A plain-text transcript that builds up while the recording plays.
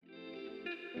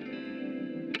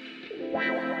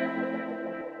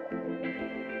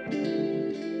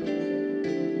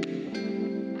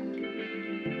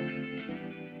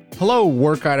Hello,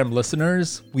 Work Item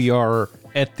listeners. We are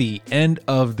at the end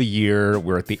of the year.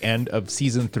 We're at the end of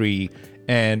season 3.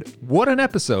 And what an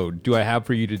episode do I have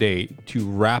for you today to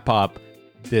wrap up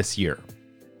this year.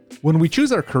 When we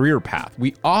choose our career path,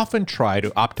 we often try to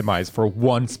optimize for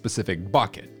one specific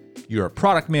bucket. You're a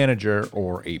product manager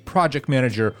or a project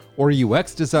manager or a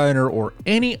UX designer or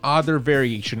any other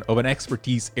variation of an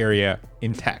expertise area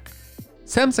in tech.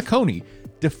 Sam Saccone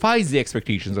defies the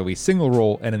expectations of a single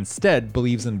role and instead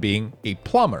believes in being a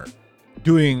plumber,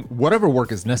 doing whatever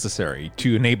work is necessary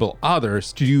to enable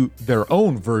others to do their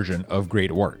own version of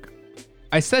great work.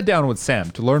 I sat down with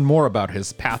Sam to learn more about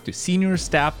his path to senior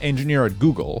staff engineer at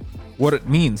Google, what it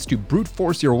means to brute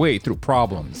force your way through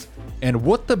problems, and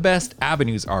what the best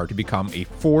avenues are to become a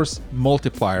force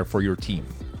multiplier for your team.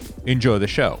 Enjoy the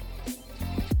show.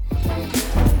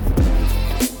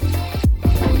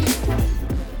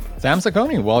 Sam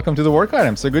Saccone, welcome to the Work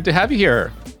Item. So good to have you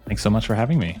here. Thanks so much for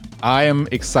having me. I am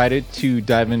excited to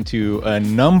dive into a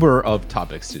number of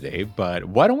topics today, but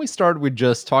why don't we start with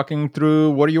just talking through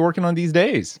what are you working on these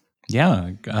days?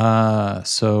 So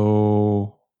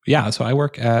I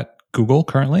work at Google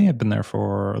currently. I've been there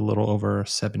for a little over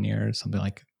 7 years, something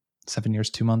like 7 years,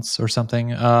 2 months or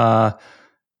something.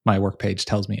 My work page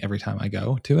tells me every time I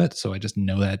go to it, so I just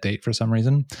know that date for some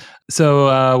reason.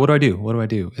 So what do I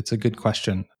do? It's a good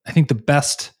question. I think the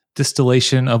best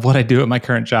distillation of what I do at my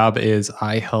current job is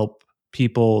I help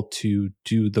people to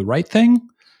do the right thing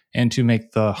and to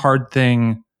make the hard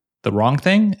thing the wrong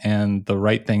thing and the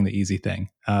right thing the easy thing.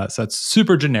 So it's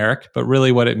super generic, but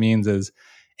really what it means is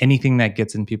anything that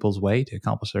gets in people's way to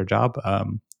accomplish their job.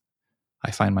 I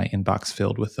find my inbox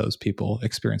filled with those people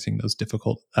experiencing those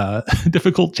difficult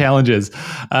challenges.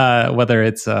 Whether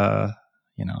it's I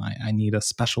need a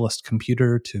specialist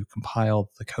computer to compile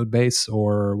the code base,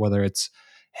 or whether it's,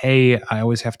 hey, I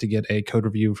always have to get a code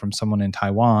review from someone in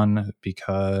Taiwan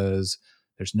because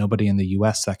there's nobody in the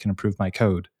US that can approve my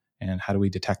code. And how do we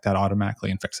detect that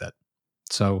automatically and fix it?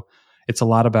 So it's a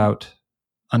lot about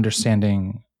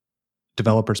understanding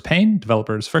developers' pain,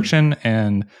 developers' friction,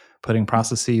 and putting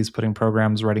processes, putting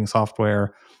programs, writing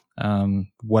software,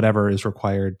 whatever is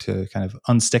required to kind of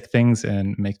unstick things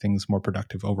and make things more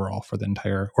productive overall for the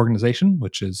entire organization,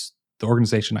 which is the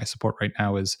organization I support right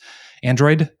now is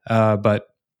Android. But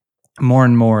more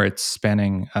and more it's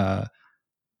spanning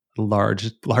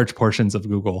large portions of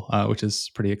Google, which is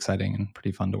pretty exciting and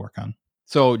pretty fun to work on.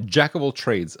 So jack of all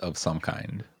trades of some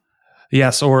kind.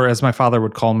 Yes, or as my father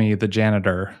would call me, the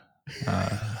janitor.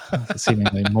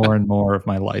 Seemingly more and more of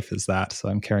my life is that. So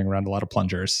I'm carrying around a lot of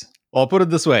plungers. Well, I'll put it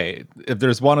this way. If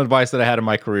there's one advice that I had in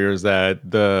my career is that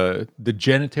the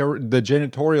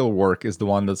janitorial work is the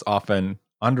one that's often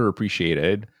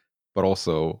underappreciated, but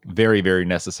also very, very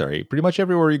necessary. Pretty much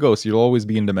everywhere you go, so you'll always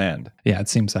be in demand. Yeah, it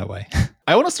seems that way.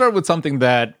 I want to start with something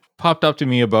that popped up to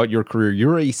me about your career.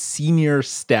 You're a senior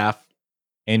staff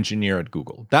engineer at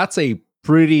Google. That's a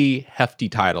pretty hefty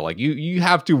title. Like you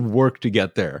have to work to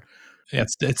get there. Yeah,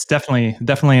 it's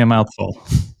definitely a mouthful.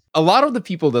 A lot of the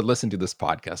people that listen to this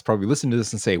podcast probably listen to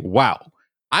this and say, wow,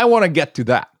 I want to get to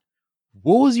that.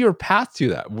 What was your path to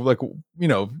that? Like,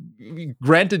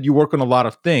 granted you work on a lot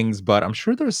of things, but I'm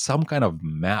sure there's some kind of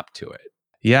map to it.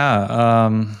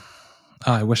 Yeah.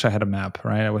 I wish I had a map,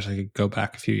 right? I wish I could go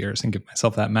back a few years and give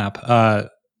myself that map.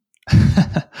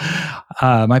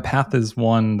 My path is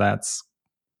one that's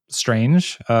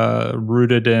strange,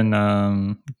 rooted in,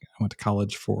 I went to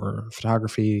college for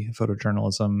photography,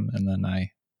 photojournalism, and then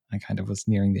I kind of was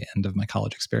nearing the end of my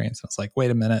college experience. I was like, wait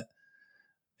a minute,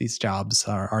 these jobs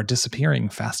are disappearing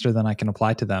faster than I can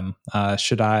apply to them.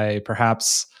 Should I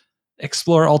perhaps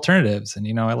explore alternatives?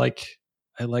 And, I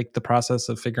like the process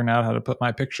of figuring out how to put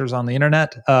my pictures on the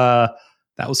internet. That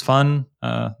was fun.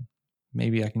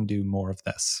 Maybe I can do more of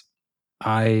this.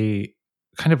 I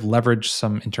kind of leveraged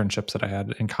some internships that I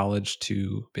had in college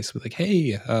to basically like,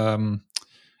 hey,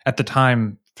 at the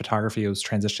time, photography was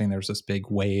transitioning. There was this big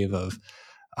wave of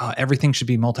everything should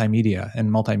be multimedia, and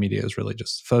multimedia is really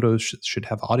just photos should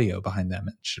have audio behind them.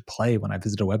 It should play when I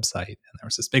visit a website. And there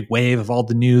was this big wave of all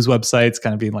the news websites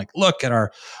kind of being like, look at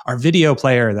our video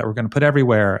player that we're going to put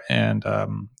everywhere. And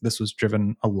this was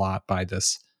driven a lot by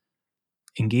this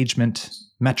engagement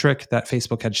metric that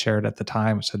Facebook had shared at the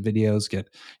time, which said videos get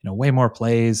way more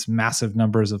plays, massive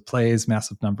numbers of plays,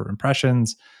 massive number of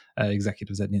impressions.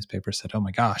 Executives at newspapers said, oh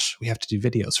my gosh, we have to do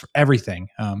videos for everything.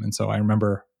 And so I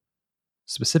remember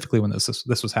specifically when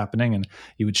this was happening, and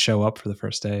you would show up for the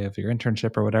first day of your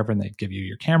internship or whatever, and they'd give you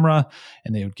your camera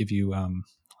and they would give you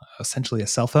essentially a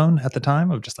cell phone at the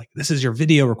time, of just like, this is your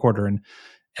video recorder, and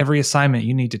every assignment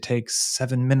you need to take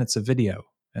 7 minutes of video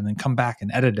and then come back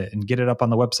and edit it and get it up on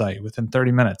the website within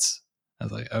 30 minutes. I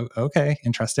was like, oh, okay,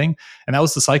 interesting. And that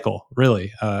was the cycle,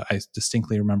 really. I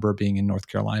distinctly remember being in North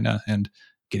Carolina and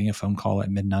getting a phone call at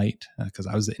midnight because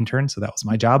I was the intern, so that was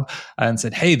my job, and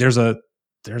said, hey, there's a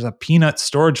peanut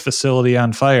storage facility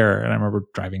on fire. And I remember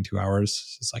driving 2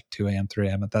 hours. It's like 2 a.m., 3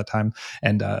 a.m. at that time,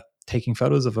 and taking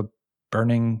photos of a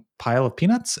burning pile of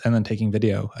peanuts and then taking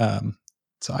video.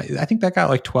 So I think that got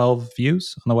like 12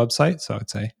 views on the website. So I'd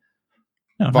say,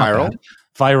 no, not Viral. bad.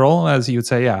 Viral, as you would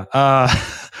say, yeah.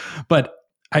 But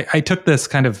I took this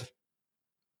kind of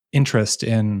interest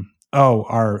in,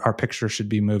 our picture should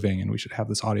be moving, and we should have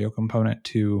this audio component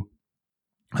to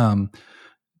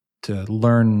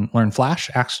learn Flash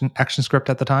action script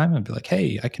at the time, and be like,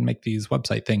 hey, I can make these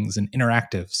website things and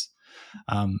interactives.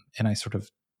 And I sort of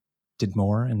did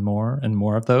more and more and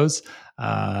more of those,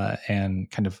 and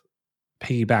kind of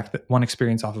piggyback one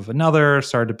experience off of another,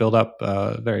 started to build up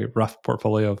a very rough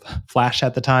portfolio of Flash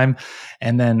at the time,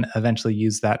 and then eventually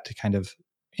use that to kind of,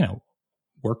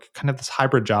 work kind of this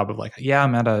hybrid job of like, yeah,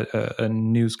 I'm at a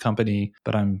news company,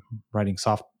 but I'm writing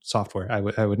software. I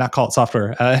would not call it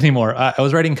software anymore. I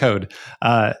was writing code,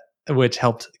 which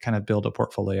helped kind of build a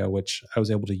portfolio, which I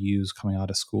was able to use coming out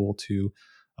of school to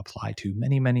apply to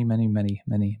many, many, many, many,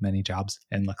 many, many jobs.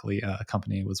 And luckily, a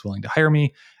company was willing to hire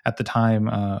me at the time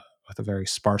with a very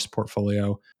sparse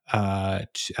portfolio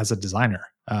as a designer.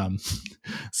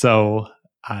 So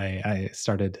I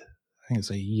started, I think it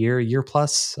was a year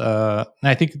plus. And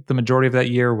I think the majority of that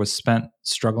year was spent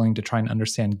struggling to try and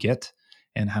understand Git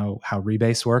and how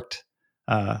Rebase worked.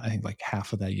 I think like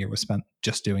half of that year was spent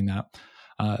just doing that.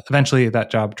 Eventually, that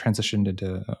job transitioned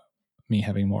into me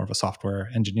having more of a software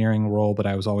engineering role, but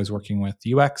I was always working with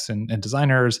UX and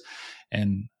designers,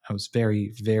 and I was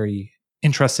very, very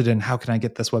interested in how can I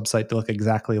get this website to look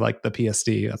exactly like the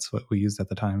PSD. That's what we used at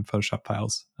the time, Photoshop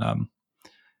files.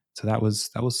 So that was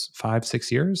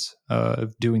 5-6 years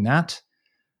of doing that,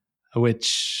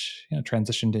 which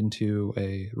transitioned into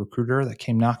a recruiter that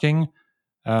came knocking.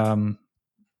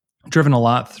 Driven a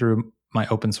lot through my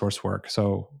open source work.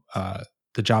 So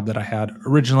the job that I had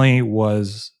originally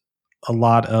was a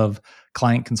lot of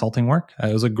client consulting work.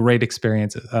 It was a great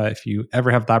experience. If you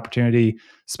ever have the opportunity,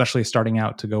 especially starting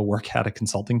out, to go work at a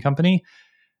consulting company,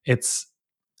 it's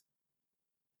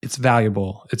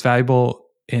valuable. It's valuable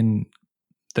in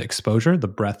the exposure, the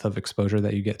breadth of exposure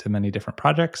that you get to many different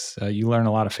projects. You learn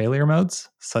a lot of failure modes,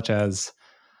 such as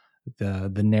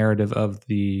the narrative of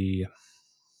the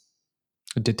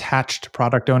detached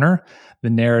product owner, the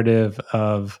narrative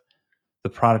of the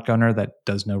product owner that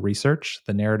does no research,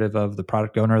 the narrative of the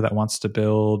product owner that wants to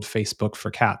build Facebook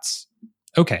for cats.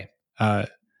 Okay.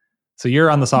 So you're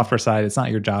on the software side. It's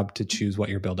not your job to choose what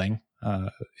you're building.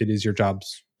 It is your job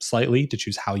slightly to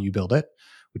choose how you build it,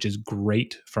 which is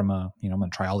great from I'm going to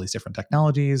try all these different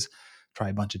technologies, try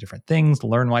a bunch of different things,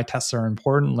 learn why tests are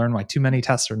important, learn why too many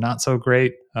tests are not so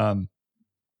great.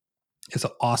 It's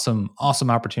an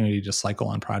awesome opportunity to cycle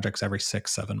on projects every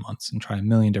 6-7 months and try a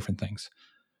million different things.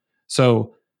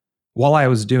 So while I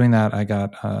was doing that, I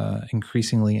got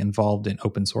increasingly involved in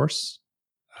open source.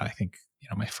 I think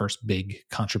my first big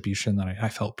contribution that I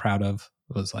felt proud of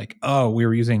was like, we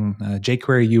were using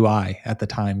jQuery UI at the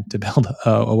time to build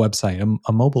a website,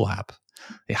 a mobile app,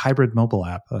 a hybrid mobile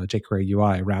app, jQuery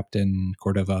UI wrapped in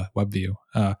Cordova WebView.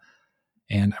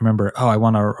 And I remember, I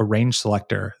want a range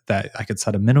selector that I could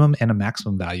set a minimum and a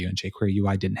maximum value, and jQuery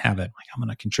UI didn't have it. I'm going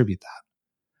to contribute that.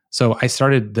 So I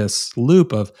started this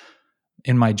loop of,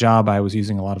 in my job, I was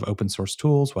using a lot of open source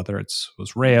tools, whether it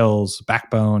was Rails,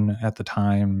 Backbone at the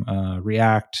time,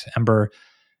 React, Ember,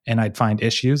 and I'd find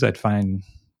issues, I'd find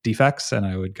defects, and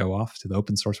I would go off to the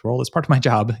open source world as part of my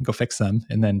job, go fix them,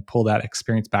 and then pull that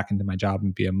experience back into my job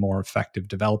and be a more effective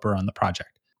developer on the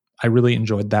project. I really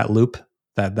enjoyed that loop,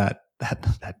 that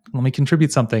let me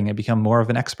contribute something and become more of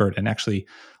an expert and actually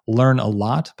learn a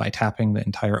lot by tapping the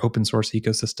entire open source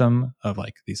ecosystem of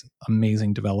like these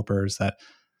amazing developers that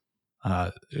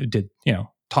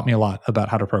taught me a lot about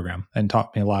how to program and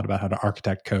taught me a lot about how to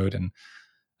architect code. And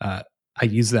I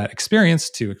used that experience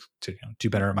to do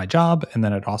better at my job. And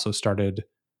then it also started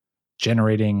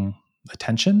generating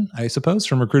attention, I suppose,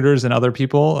 from recruiters and other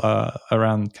people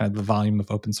around kind of the volume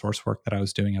of open source work that I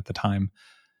was doing at the time.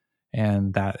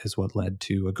 And that is what led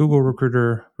to a Google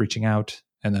recruiter reaching out,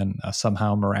 and then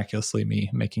somehow miraculously me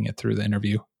making it through the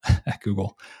interview at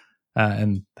Google.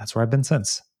 And that's where I've been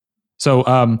since. So,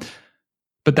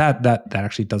 but that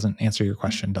actually doesn't answer your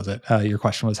question, does it? Your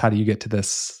question was, how do you get to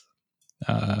this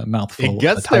mouthful It of a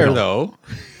gets there title. though.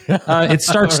 It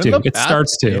starts In to. the It past,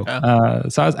 starts to. yeah.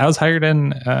 So I was hired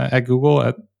in at Google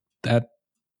at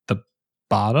the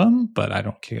bottom, but I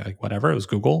don't care. Like, whatever. It was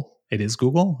Google. It is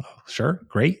Google. Oh, sure,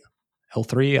 great.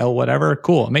 L3, L whatever.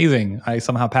 Cool, amazing. I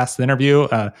somehow passed the interview.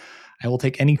 I will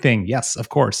take anything. Yes, of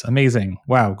course. Amazing.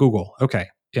 Wow, Google. Okay.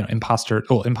 Imposter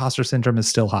syndrome is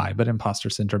still high, but imposter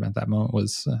syndrome at that moment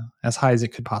was as high as it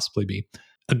could possibly be.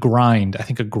 A grind. I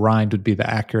think a grind would be the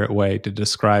accurate way to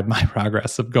describe my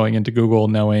progress of going into Google,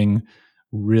 knowing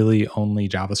really only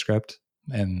JavaScript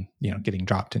and getting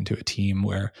dropped into a team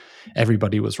where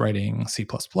everybody was writing C++,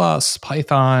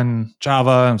 Python, Java.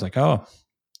 I was like, oh,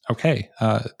 okay.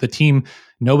 The team,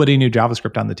 nobody knew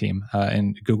JavaScript on the team.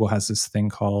 And Google has this thing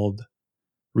called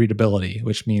readability,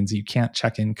 which means you can't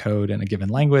check in code in a given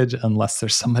language unless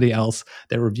there's somebody else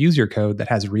that reviews your code that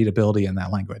has readability in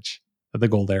that language. But the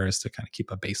goal there is to kind of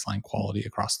keep a baseline quality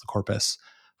across the corpus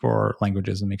for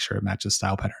languages and make sure it matches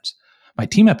style patterns. My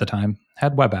team at the time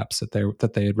had web apps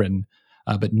that they had written,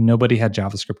 but nobody had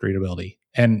JavaScript readability.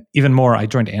 And even more, I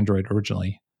joined Android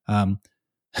originally.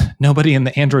 Nobody in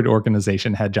the Android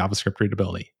organization had JavaScript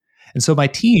readability. And so my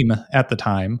team at the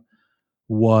time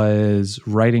was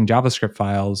writing JavaScript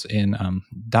files in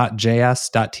 .js,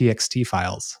 .txt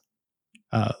files.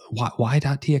 Why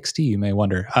 .txt, you may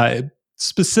wonder.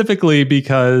 Specifically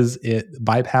because it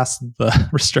bypassed the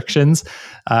restrictions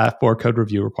for code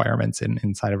review requirements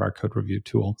inside of our code review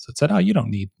tool. So it said, "Oh, you don't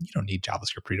need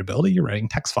JavaScript readability. You're writing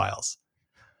text files."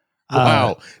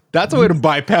 Wow, that's a way to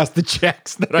bypass the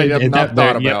checks that I have not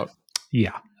thought about.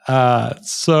 Yep. Yeah.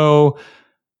 So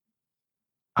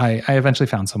I eventually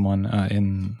found someone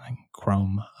in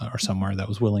Chrome or somewhere that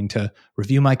was willing to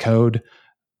review my code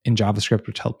in JavaScript,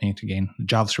 which helped me to gain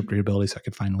JavaScript readability so I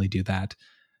could finally do that.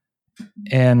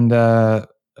 And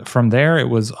from there, it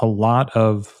was a lot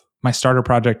of my starter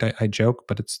project. I joke,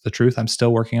 but it's the truth. I'm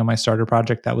still working on my starter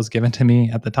project that was given to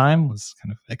me at the time, was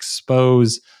kind of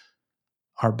expose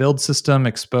our build system,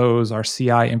 expose our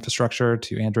CI infrastructure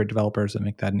to Android developers and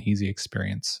make that an easy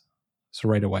experience. So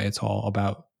right away, it's all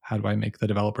about how do I make the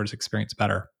developer's experience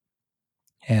better?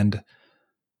 And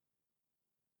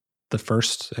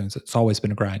it's always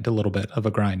been a little bit of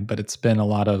a grind, but it's been a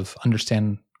lot of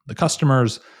understand the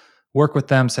customers, work with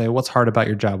them, say, what's hard about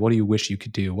your job? What do you wish you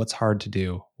could do? What's hard to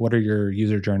do? What are your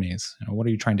user journeys? What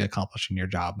are you trying to accomplish in your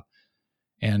job?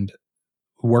 And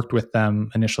worked with them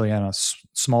initially on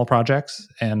small projects.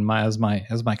 And as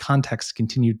my context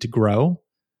continued to grow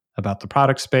about the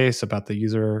product space, about the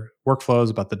user workflows,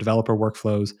 about the developer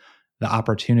workflows, the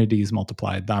opportunities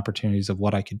multiplied, the opportunities of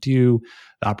what I could do,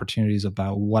 the opportunities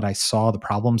about what I saw, the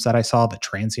problems that I saw, the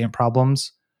transient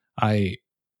problems.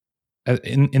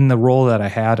 In the role that I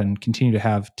had and continue to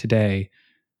have today,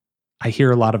 I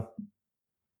hear a lot of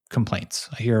complaints.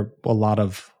 I hear a lot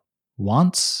of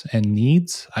wants and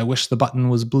needs. I wish the button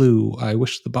was blue. I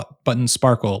wish the button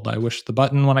sparkled. I wish the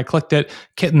button, when I clicked it,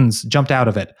 kittens jumped out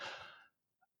of it.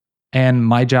 And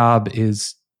my job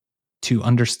is to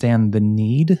understand the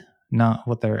need, not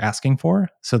what they're asking for.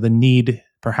 So the need,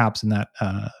 perhaps in that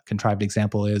contrived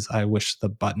example, is I wish the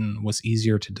button was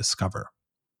easier to discover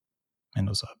and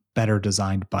was a better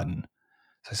designed button.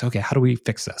 So I said, okay, how do we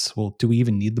fix this? Well, do we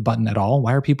even need the button at all?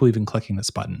 Why are people even clicking this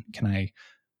button? Can I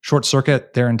short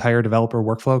circuit their entire developer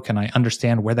workflow? Can I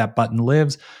understand where that button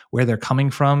lives, where they're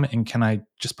coming from? And can I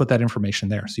just put that information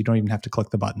there so you don't even have to click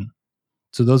the button?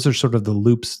 So those are sort of the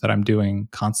loops that I'm doing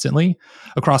constantly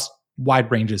across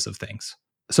wide ranges of things.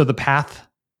 So the path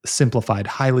simplified,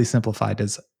 highly simplified,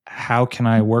 is how can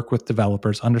I work with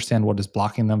developers, understand what is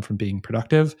blocking them from being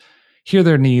productive, hear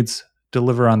their needs,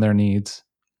 deliver on their needs,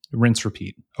 rinse,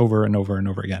 repeat over and over and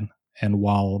over again. And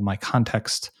while my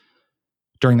context,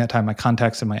 during that time, my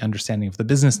context and my understanding of the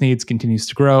business needs continues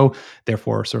to grow,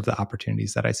 therefore sort of the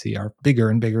opportunities that I see are bigger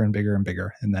and bigger and bigger and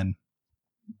bigger. And then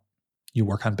you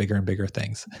work on bigger and bigger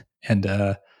things. And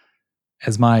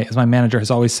as my manager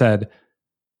has always said,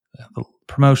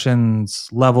 promotions,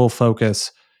 level,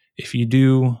 focus, if you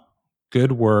do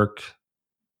good work,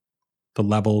 the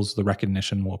levels, the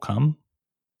recognition will come.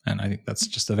 And I think that's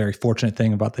just a very fortunate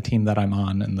thing about the team that I'm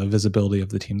on and the visibility of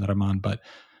the team that I'm on. But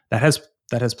that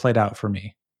has played out for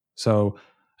me. So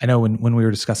I know when we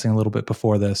were discussing a little bit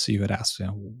before this, you had asked,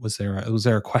 was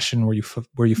there a question where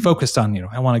you focused on,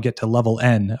 I want to get to level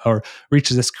N or reach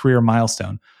this career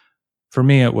milestone? For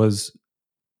me, it was,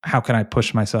 how can I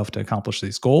push myself to accomplish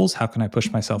these goals? How can I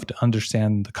push myself to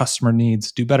understand the customer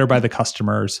needs, do better by the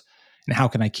customers? And how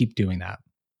can I keep doing that?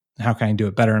 How can I do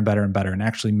it better and better and better and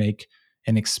actually make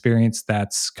an experience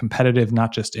that's competitive,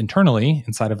 not just internally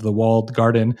inside of the walled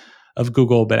garden of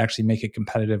Google, but actually make it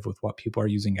competitive with what people are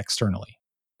using externally?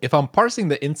 If I'm parsing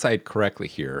the insight correctly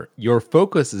here, your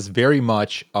focus is very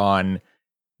much on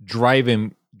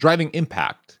driving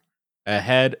impact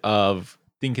ahead of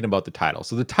thinking about the title.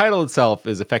 So the title itself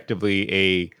is effectively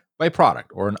a byproduct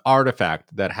or an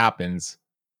artifact that happens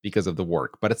because of the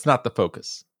work, but it's not the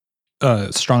focus.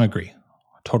 Strong agree.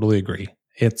 Totally agree.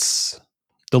 It's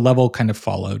the level kind of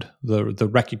followed the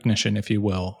recognition, if you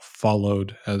will,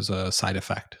 followed as a side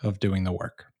effect of doing the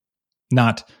work.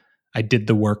 Not I did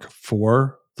the work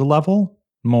for the level,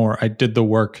 more I did the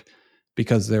work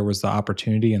because there was the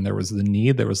opportunity and there was the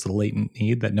need, there was the latent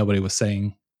need that nobody was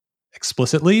saying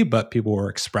explicitly, but people were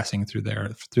expressing through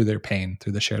their pain,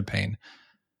 through the shared pain.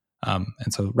 And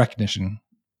so recognition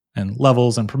and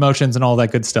levels and promotions and all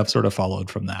that good stuff sort of followed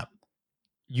from that.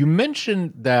 You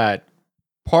mentioned that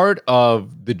part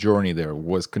of the journey there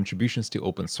was contributions to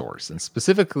open source and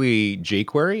specifically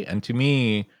jQuery. And to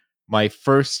me, my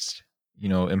first,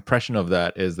 impression of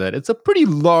that is that it's a pretty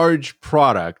large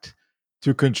product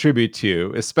to contribute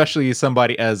to, especially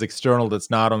somebody as external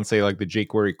that's not on, say, like the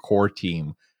jQuery core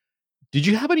team. Did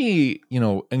you have any,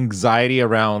 anxiety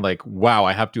around like, wow,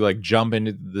 I have to like jump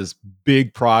into this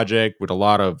big project with a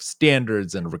lot of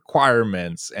standards and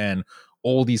requirements and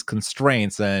all these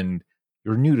constraints, and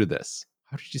you're new to this?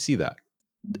 How did you see that?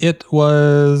 It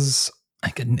was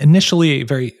like initially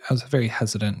I was very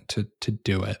hesitant to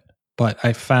do it, but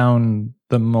I found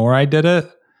the more I did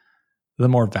it, the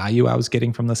more value I was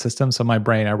getting from the system. So my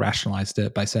brain, I rationalized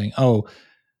it by saying, oh,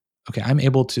 okay, I'm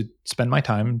able to spend my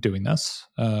time doing this.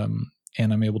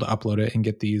 And I'm able to upload it and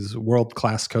get these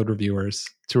world-class code reviewers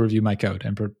to review my code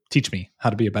and teach me how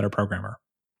to be a better programmer.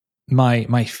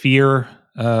 My fear,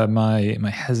 my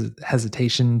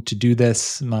hesitation to do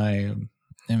this, my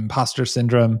imposter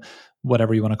syndrome,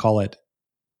 whatever you want to call it,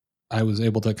 I was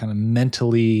able to kind of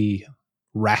mentally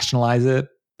rationalize it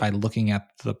by looking at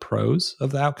the pros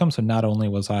of the outcome. So not only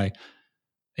was I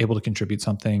able to contribute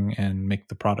something and make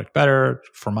the product better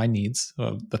for my needs,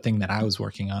 the thing that I was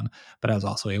working on, but I was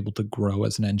also able to grow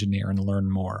as an engineer and learn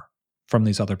more from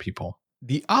these other people.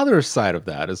 The other side of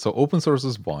that is, so open source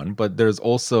is one, but there's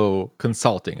also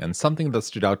consulting. And something that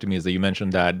stood out to me is that you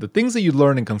mentioned that the things that you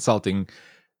learn in consulting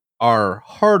are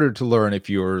harder to learn if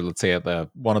you're, let's say, at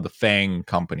one of the FANG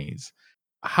companies.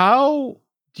 How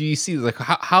do you see, like,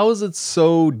 how is it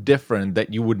so different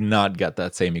that you would not get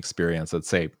that same experience at,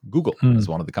 say, Google Mm. as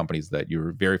one of the companies that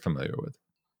you're very familiar with?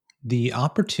 The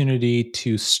opportunity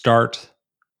to start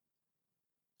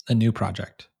a new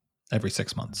project every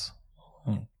 6 months,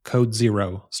 code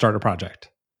zero, start a project,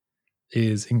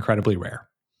 is incredibly rare.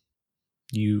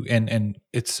 And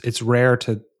it's rare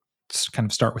to kind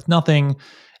of start with nothing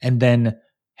and then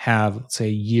have, let's say, a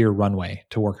year runway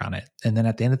to work on it, and then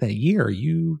at the end of that year,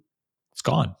 it's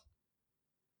gone.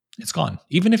 It's gone.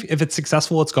 Even if it's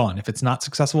successful, it's gone. If it's not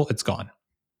successful, it's gone.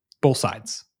 Both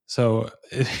sides. So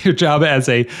your job as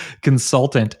a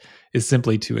consultant is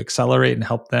simply to accelerate and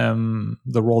help them.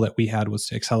 The role that we had was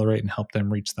to accelerate and help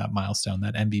them reach that milestone,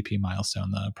 that MVP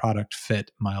milestone, the product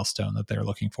fit milestone that they're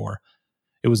looking for.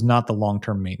 It was not the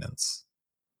long-term maintenance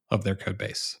of their code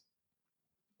base.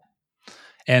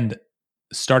 And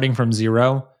starting from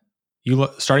zero,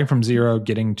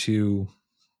 getting to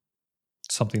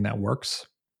something that works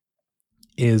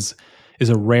is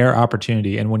a rare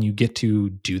opportunity. And when you get to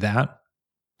do that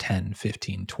 10,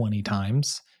 15, 20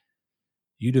 times,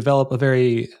 you develop a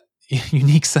very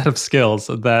unique set of skills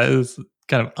that is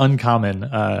kind of uncommon,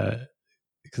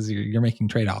 because you're making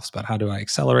trade-offs about how do I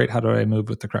accelerate, how do I move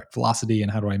with the correct velocity,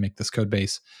 and how do I make this code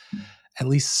base at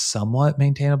least somewhat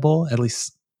maintainable, at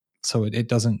least so it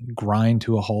doesn't grind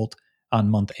to a halt on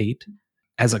month 8.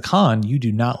 As a con, you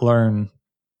do not learn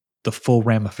the full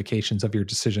ramifications of your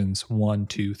decisions 1,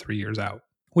 2, 3 years out,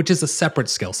 which is a separate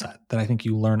skill set that I think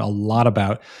you learn a lot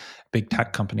about big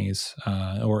tech companies,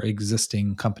 or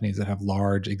existing companies that have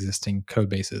large existing code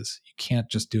bases. You can't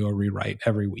just do a rewrite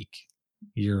every week.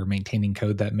 You're maintaining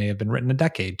code that may have been written a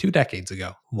decade, 2 decades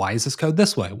ago. Why is this code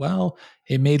this way? Well,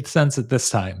 it made sense at this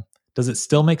time. Does it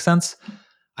still make sense?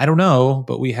 I don't know,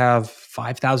 but we have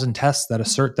 5,000 tests that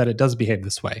assert that it does behave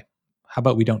this way. How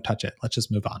about we don't touch it? Let's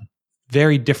just move on.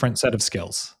 Very different set of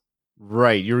skills.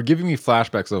 Right. You were giving me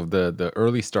flashbacks of the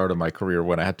early start of my career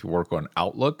when I had to work on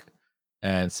Outlook,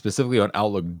 and specifically on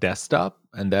Outlook Desktop.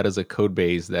 And that is a code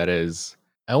base that is,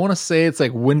 I want to say it's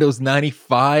like Windows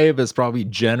 95 is probably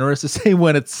generous to say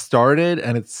when it started,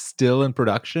 and it's still in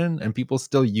production and people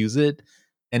still use it.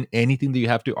 And anything that you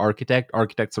have to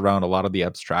architects around a lot of the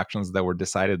abstractions that were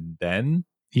decided then.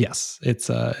 Yes, it's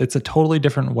a totally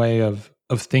different way of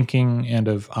thinking and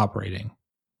of operating.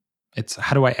 It's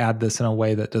how do I add this in a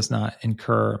way that does not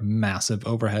incur massive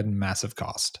overhead and massive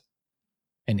cost,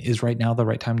 And is right now the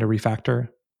right time to refactor?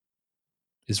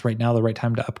 Is right now the right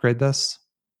time to upgrade this?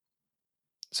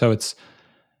 So it's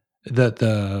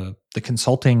the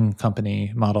consulting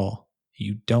company model.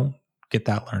 You don't get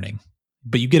that learning,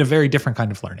 but you get a very different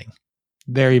kind of learning.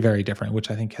 Very, very different, which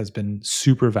I think has been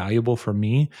super valuable for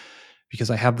me because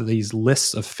I have these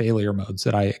lists of failure modes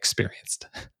that I experienced.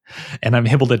 And I'm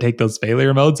able to take those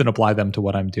failure modes and apply them to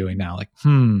what I'm doing now. Like,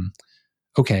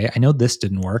 okay, I know this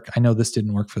didn't work. I know this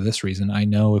didn't work for this reason. I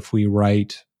know if we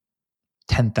write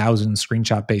 10,000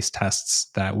 screenshot based tests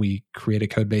that we create a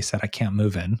code base that I can't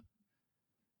move in.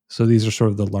 So these are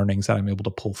sort of the learnings that I'm able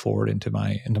to pull forward into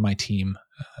my team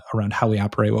around how we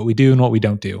operate, what we do and what we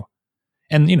don't do.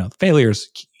 And failures,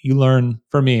 you learn.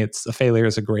 For me, it's a failure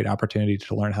is a great opportunity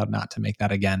to learn how not to make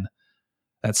that again,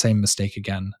 that same mistake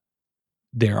again.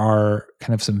 There are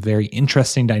kind of some very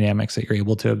interesting dynamics that you're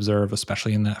able to observe,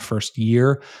 especially in that first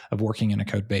year of working in a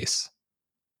code base.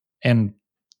 And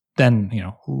then,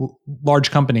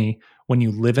 large company, when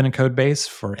you live in a code base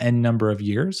for N number of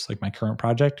years, like my current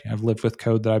project, I've lived with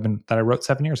code that I wrote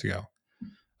 7 years ago.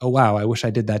 Oh, wow, I wish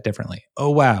I did that differently. Oh,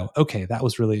 wow, okay, that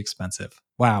was really expensive.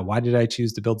 Wow, why did I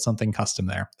choose to build something custom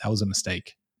there? That was a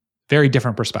mistake. Very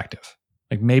different perspective.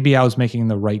 Like maybe I was making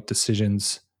the right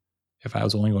decisions if I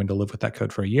was only going to live with that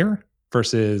code for a year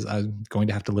versus I'm going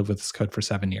to have to live with this code for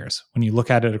 7 years. When you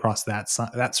look at it across that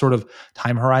sort of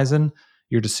time horizon,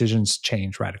 your decisions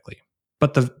change radically.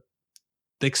 But the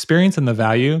experience and the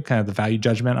value, kind of the value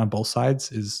judgment on both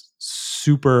sides is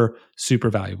super, super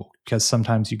valuable because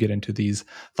sometimes you get into these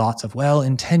thoughts of, well,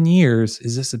 in 10 years,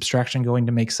 is this abstraction going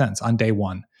to make sense on day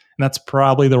one? And that's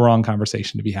probably the wrong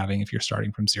conversation to be having if you're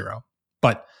starting from zero.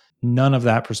 But none of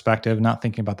that perspective, not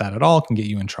thinking about that at all, can get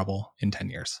you in trouble in 10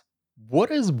 years.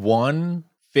 What is one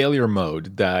failure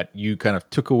mode that you kind of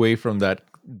took away from that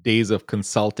days of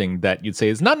consulting that you'd say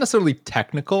is not necessarily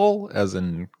technical, as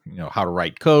in, how to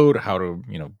write code, how to,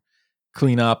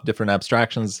 clean up different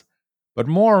abstractions, but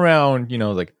more around,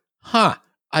 like,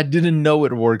 I didn't know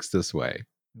it works this way.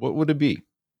 What would it be?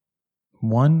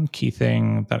 One key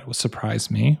thing that surprised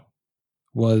me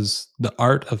was the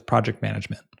art of project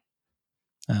management,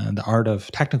 the art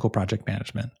of technical project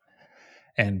management,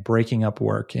 and breaking up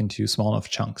work into small enough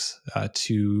chunks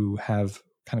to have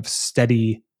kind of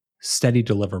steady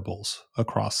deliverables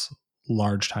across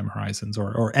large time horizons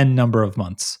or n number of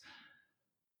months.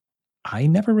 I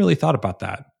never really thought about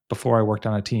that before I worked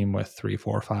on a team with 3,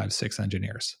 4, 5, 6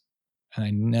 engineers. And I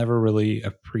never really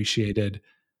appreciated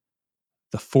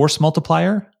the force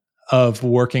multiplier of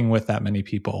working with that many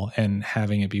people and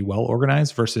having it be well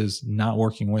organized versus not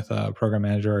working with a program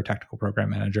manager or a technical program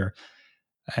manager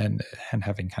and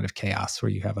having kind of chaos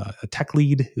where you have a tech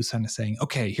lead who's kind of saying,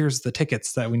 okay, here's the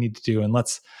tickets that we need to do and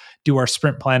let's do our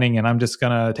sprint planning, and I'm just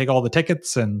going to take all the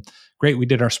tickets, and great, we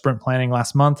did our sprint planning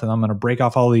last month, and I'm going to break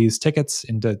off all these tickets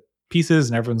into pieces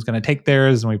and everyone's going to take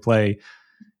theirs and we play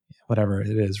whatever it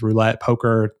is, roulette,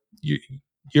 poker,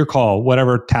 your call,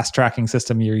 whatever task tracking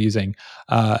system you're using.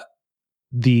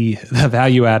 The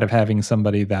value add of having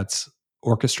somebody that's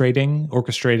orchestrating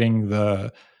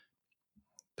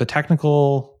the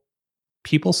technical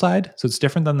people side. So it's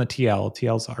different than the TL.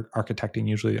 TL's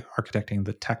usually architecting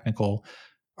the technical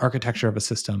architecture of a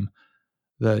system.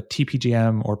 The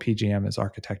TPGM or PGM is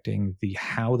architecting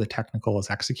how the technical is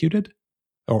executed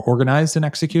or organized and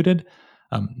executed.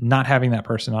 Not having that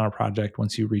person on a project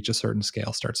once you reach a certain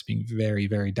scale starts being very,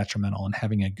 very detrimental, and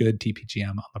having a good TPGM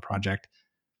on the project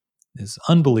is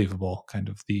unbelievable, kind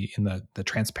of the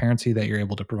transparency that you're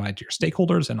able to provide to your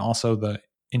stakeholders and also the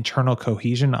internal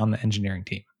cohesion on the engineering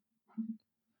team.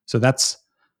 So that's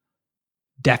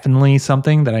definitely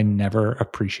something that I never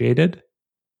appreciated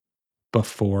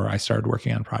before I started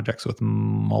working on projects with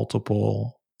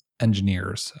multiple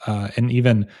engineers, and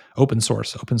even open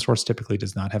source. Open source typically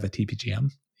does not have a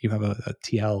TPGM. You have a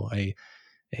TL,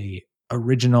 a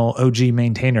original OG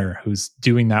maintainer who's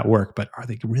doing that work, but are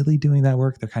they really doing that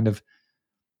work? They're kind of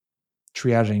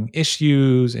triaging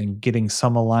issues and getting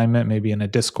some alignment, maybe in a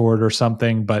Discord or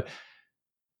something, but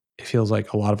it feels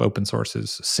like a lot of open source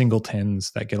is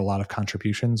singletons that get a lot of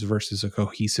contributions versus a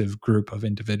cohesive group of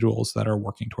individuals that are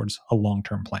working towards a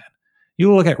long-term plan.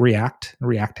 You look at React.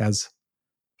 React has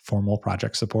formal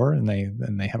project support and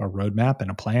they have a roadmap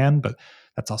and a plan, but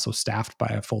that's also staffed by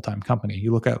a full-time company.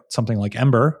 You look at something like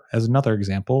Ember as another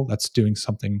example that's doing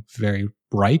something very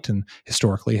right and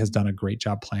historically has done a great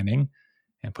job planning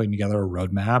and putting together a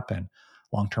roadmap and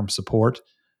long-term support.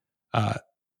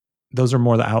 Those are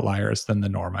more the outliers than the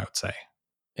norm, I would say.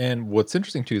 And what's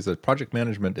interesting too is that project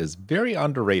management is very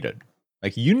underrated.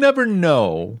 Like, you never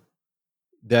know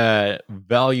the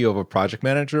value of a project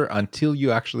manager until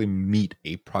you actually meet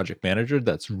a project manager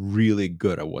that's really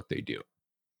good at what they do.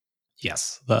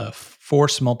 Yes, the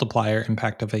force multiplier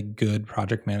impact of a good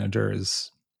project manager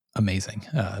is amazing,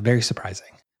 very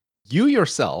surprising. You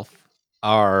yourself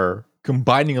are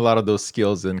combining a lot of those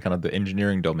skills in kind of the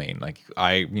engineering domain. Like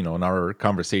in our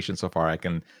conversation so far, I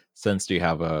can sense you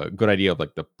have a good idea of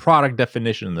like the product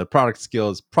definition, the product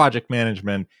skills, project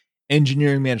management,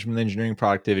 engineering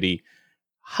productivity.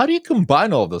 How do you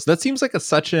combine all of those? That seems like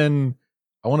such an,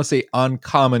 I want to say,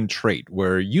 uncommon trait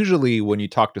where usually when you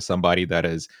talk to somebody that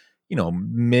is,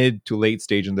 mid to late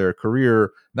stage in their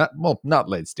career, not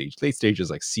late stage is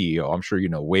like CEO. I'm sure you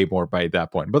know way more by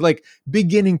that point, but like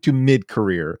beginning to mid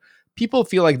career, people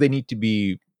feel like they need to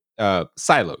be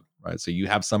siloed, right? So you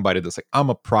have somebody that's like, I'm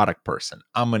a product person,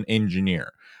 I'm an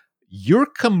engineer. You're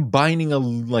combining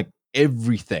like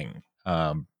everything.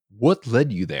 What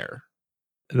led you there?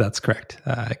 That's correct.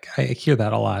 I hear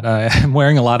that a lot. I'm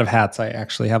wearing a lot of hats. I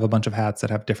actually have a bunch of hats that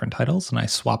have different titles, and I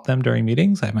swap them during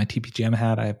meetings. I have my TPGM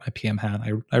hat. I have my PM hat.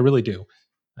 I really do.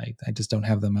 I just don't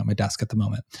have them at my desk at the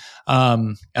moment,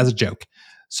 as a joke.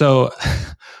 So,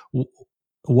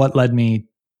 what led me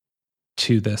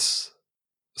to this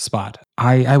spot?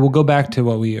 I will go back to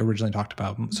what we originally talked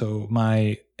about. So,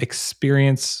 my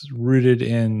experience rooted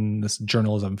in this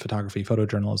journalism, photography,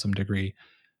 photojournalism degree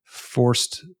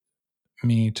forced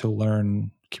me to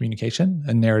learn communication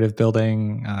and narrative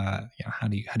building. How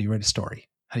do you write a story?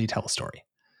 How do you tell a story?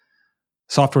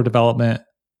 Software development,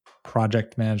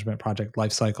 project management, project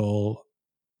lifecycle,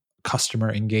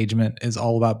 customer engagement is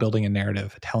all about building a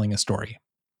narrative, telling a story.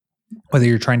 Whether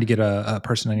you're trying to get a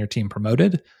person on your team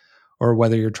promoted, or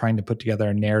whether you're trying to put together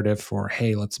a narrative for,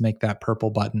 hey, let's make that purple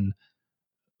button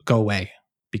go away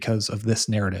because of this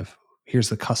narrative. Here's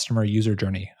the customer user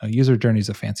journey. A user journey is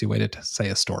a fancy way to say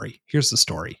a story. Here's the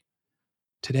story.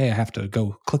 Today I have to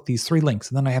go click these 3 links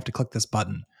and then I have to click this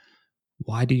button.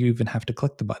 Why do you even have to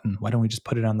click the button? Why don't we just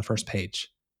put it on the first page?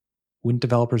 Wouldn't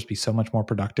developers be so much more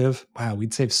productive? Wow,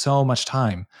 we'd save so much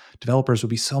time. Developers would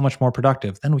be so much more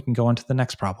productive. Then we can go on to the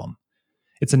next problem.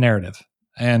 It's a narrative.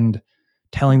 And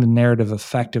telling the narrative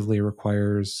effectively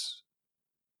requires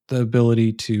the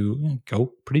ability to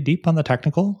go pretty deep on the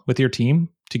technical with your team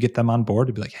to get them on board,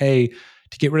 to be like, hey,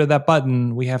 to get rid of that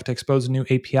button, we have to expose a new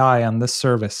API on this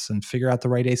service and figure out the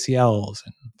right ACLs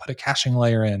and put a caching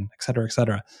layer in, et cetera, et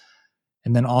cetera.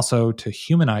 And then also to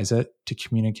humanize it to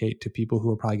communicate to people who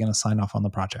are probably going to sign off on the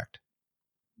project.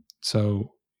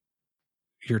 So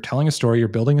you're telling a story, you're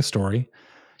building a story,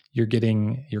 you're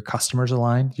getting your customers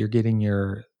aligned, you're getting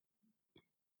your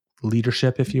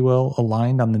leadership, if you will,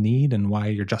 aligned on the need and why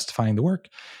you're justifying the work.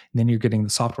 And then you're getting the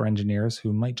software engineers,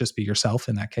 who might just be yourself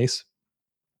in that case,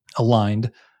 aligned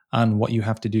on what you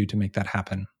have to do to make that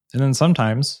happen. And then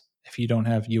sometimes, if you don't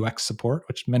have UX support,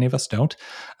 which many of us don't,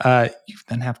 you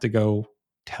then have to go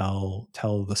tell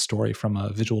the story from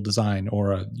a visual design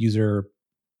or a user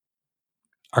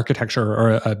architecture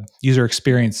or a user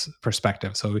experience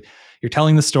perspective. So you're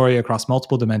telling the story across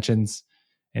multiple dimensions.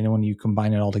 And when you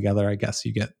combine it all together, I guess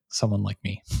you get someone like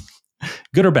me.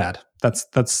 Good or bad.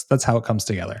 That's how it comes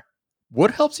together.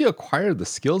 What helps you acquire the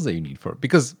skills that you need for it?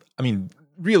 Because I mean,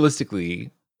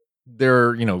 realistically,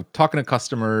 they're, talking to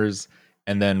customers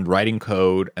and then writing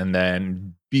code and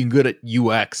then being good at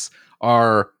UX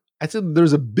are, I'd say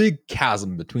there's a big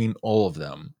chasm between all of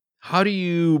them. How do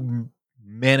you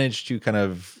manage to kind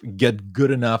of get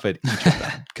good enough at each of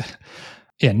them?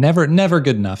 Yeah, never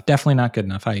good enough. Definitely not good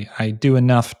enough. I do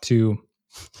enough to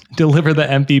deliver the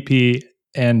MVP.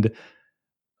 And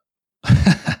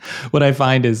what I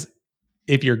find is,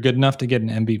 if you're good enough to get an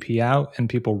MVP out and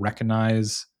people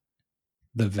recognize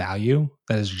the value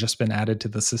that has just been added to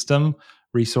the system,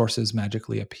 resources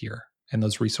magically appear. And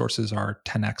those resources are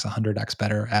 10x, 100x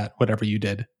better at whatever you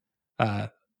did,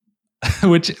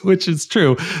 which is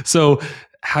true. So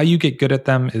how you get good at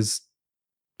them is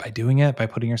by doing it, by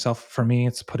putting yourself, for me,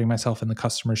 it's putting myself in the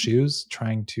customer's shoes,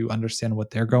 trying to understand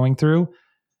what they're going through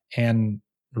and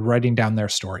writing down their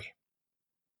story.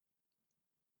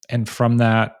 And from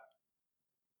that,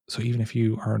 so even if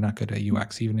you are not good at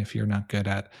UX, even if you're not good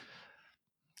at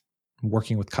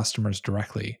working with customers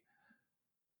directly,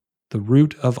 the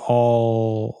root of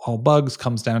all bugs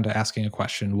comes down to asking a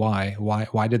question: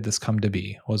 why did this come to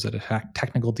be? Was it a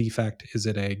technical defect? Is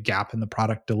it a gap in the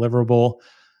product deliverable?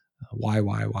 Why?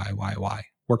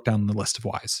 Work down the list of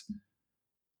whys.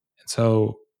 And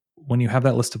so when you have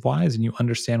that list of whys and you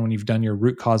understand, when you've done your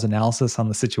root cause analysis on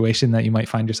the situation that you might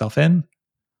find yourself in,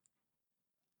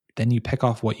 then you pick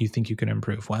off what you think you can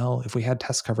improve. Well, if we had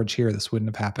test coverage here, this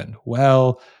wouldn't have happened.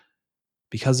 Well,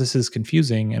 because this is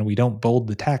confusing and we don't bold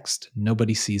the text,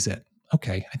 nobody sees it.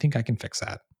 Okay, I think I can fix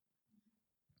that.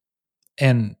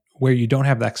 And where you don't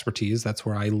have the expertise, that's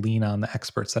where I lean on the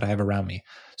experts that I have around me.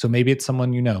 So maybe it's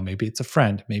someone you know, maybe it's a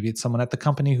friend, maybe it's someone at the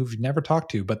company who you've never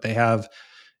talked to, but they have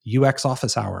UX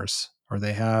office hours, or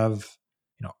they have,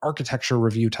 architecture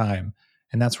review time.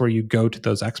 And that's where you go to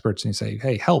those experts and you say,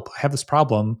 hey, help, I have this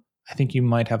problem. I think you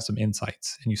might have some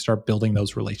insights, and you start building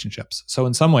those relationships. So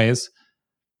in some ways,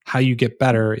 how you get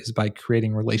better is by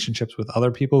creating relationships with other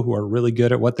people who are really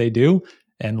good at what they do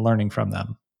and learning from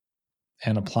them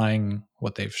and applying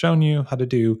what they've shown you how to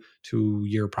do to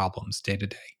your problems day to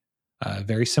day.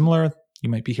 Very similar. You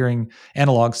might be hearing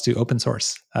analogs to open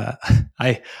source.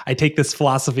 I take this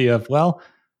philosophy of, well,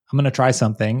 I'm going to try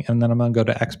something and then I'm going to go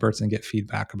to experts and get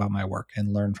feedback about my work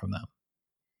and learn from them.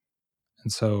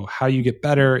 And so how you get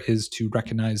better is to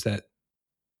recognize that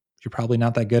you're probably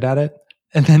not that good at it,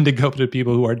 and then to go to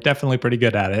people who are definitely pretty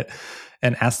good at it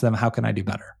and ask them, how can I do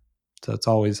better? So it's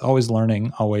always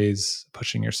learning, always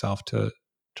pushing yourself to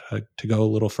go a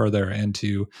little further and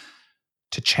to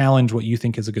challenge what you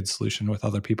think is a good solution with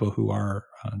other people who are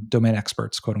domain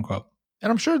experts, quote unquote. And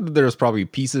I'm sure that there's probably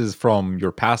pieces from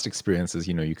your past experiences,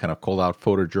 you kind of called out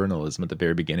photojournalism at the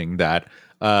very beginning that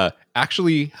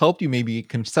actually helped you maybe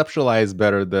conceptualize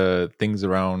better the things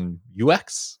around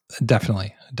UX.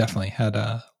 Definitely had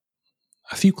a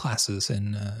few classes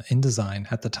in design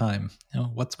at the time.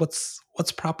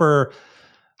 What's proper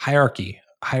hierarchy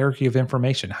of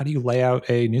information? How do you lay out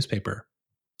a newspaper?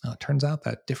 It turns out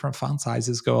that different font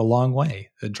sizes go a long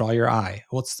way to draw your eye.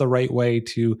 What's the right way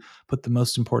to put the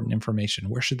most important information?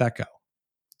 Where should that go?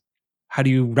 How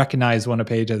do you recognize when a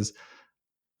page is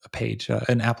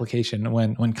an application,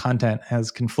 when content has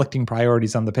conflicting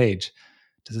priorities on the page?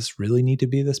 Does this really need to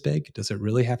be this big? Does it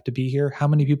really have to be here? How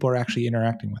many people are actually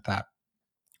interacting with that?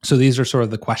 So these are sort of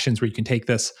the questions where you can take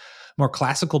this more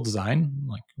classical design,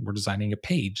 like we're designing a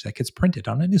page that gets printed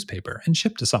on a newspaper and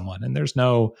shipped to someone, and there's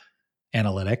no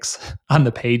analytics on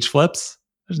the page flips.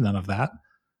 There's none of that.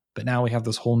 But now we have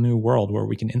this whole new world where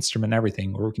we can instrument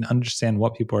everything, where we can understand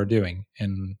what people are doing.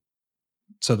 And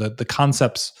so that the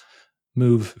concepts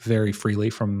move very freely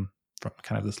from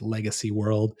kind of this legacy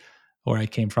world where I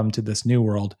came from to this new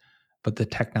world. But the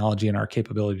technology and our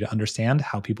capability to understand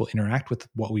how people interact with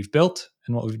what we've built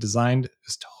and what we've designed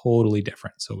is totally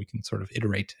different. So we can sort of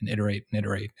iterate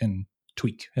and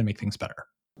tweak and make things better.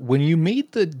 When you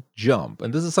made the jump,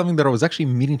 and this is something that I was actually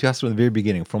meaning to ask from the very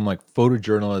beginning, from like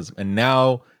photojournalism, and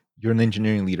now you're in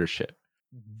engineering leadership,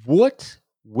 what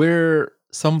were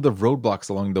some of the roadblocks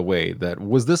along the way? That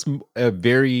was this a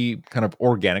very kind of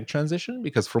organic transition?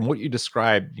 Because from what you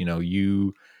described,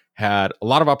 you had a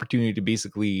lot of opportunity to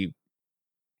basically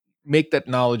make that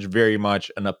knowledge very much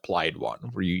an applied one,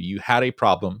 where you had a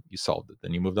problem, you solved it,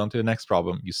 then you moved on to the next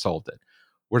problem, you solved it.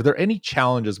 Were there any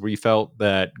challenges where you felt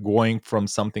that going from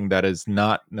something that is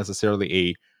not necessarily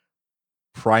a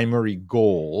primary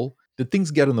goal, did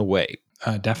things get in the way?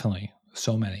 Definitely,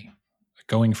 so many.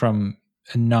 Going from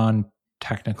a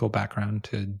non-technical background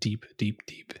to deep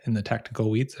in the technical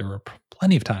weeds, there were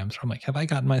plenty of times where I'm like, have I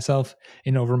gotten myself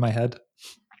in over my head?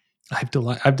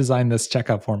 I've designed this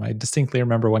checkout form. I distinctly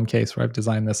remember one case where I've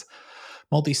designed this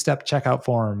multi-step checkout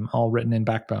form, all written in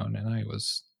Backbone, and I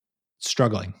was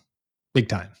struggling big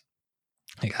time.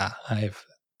 Like,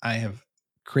 I have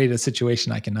created a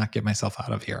situation I cannot get myself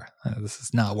out of here. This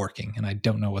is not working, and I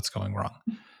don't know what's going wrong.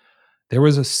 There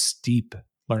was a steep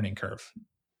learning curve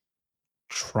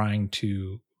trying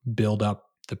to build up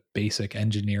the basic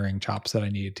engineering chops that I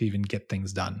needed to even get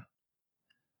things done.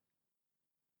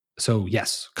 So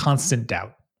yes, constant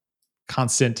doubt,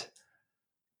 constant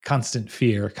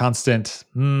fear, constant,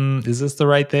 is this the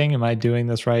right thing? Am I doing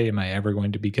this right? Am I ever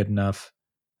going to be good enough?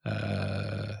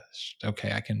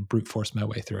 Okay, I can brute force my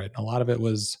way through it. A lot of it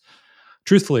was,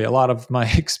 truthfully, a lot of my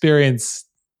experience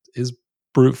is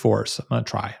brute force. I'm going to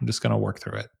try. I'm just going to work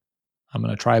through it. I'm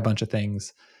going to try a bunch of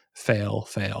things, fail.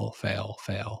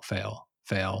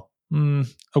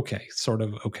 Okay, sort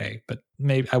of okay, but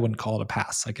maybe I wouldn't call it a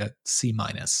pass, like a C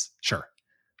minus. Sure.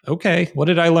 Okay, what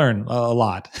did I learn? A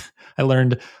lot. I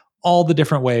learned all the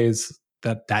different ways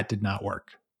that did not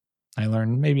work. I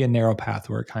learned maybe a narrow path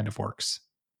where it kind of works.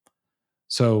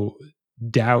 So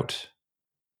doubt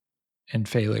and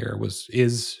failure was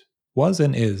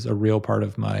and is a real part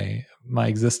of my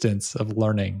existence of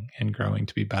learning and growing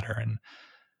to be better. And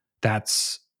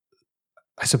that's,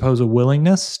 I suppose, a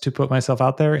willingness to put myself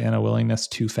out there and a willingness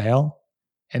to fail,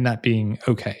 and that being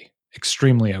okay,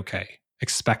 extremely okay,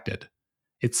 expected.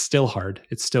 It's still hard.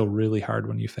 It's still really hard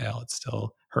when you fail. It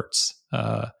still hurts.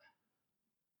 But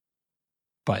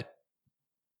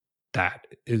that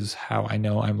is how I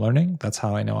know I'm learning. That's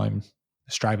how I know I'm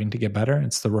striving to get better.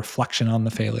 It's the reflection on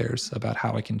the failures about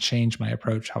how I can change my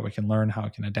approach, how I can learn, how I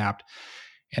can adapt,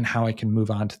 and how I can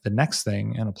move on to the next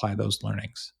thing and apply those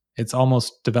learnings. It's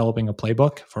almost developing a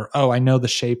playbook for, oh, I know the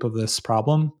shape of this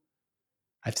problem.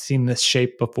 I've seen this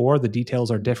shape before. The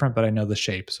details are different, but I know the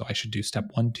shape. So I should do step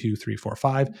 1, 2, 3, 4,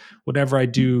 5. Whatever I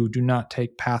do, do not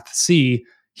take path C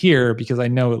here because I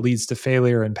know it leads to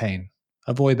failure and pain.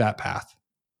 Avoid that path.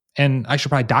 And I should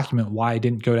probably document why I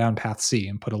didn't go down path C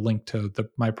and put a link to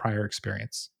my prior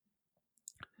experience.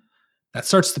 That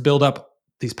starts to build up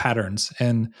these patterns.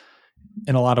 And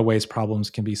in a lot of ways, problems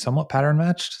can be somewhat pattern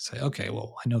matched. Say, okay,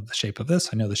 well, I know the shape of this.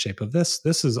 I know the shape of this.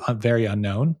 This is very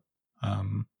unknown.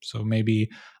 So maybe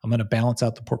I'm going to balance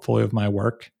out the portfolio of my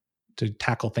work to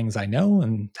tackle things I know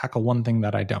and tackle one thing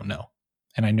that I don't know.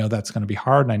 And I know that's going to be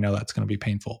hard and I know that's going to be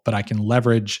painful, but I can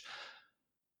leverage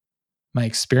my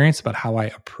experience about how I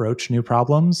approach new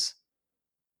problems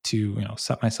to,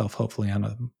 set myself hopefully on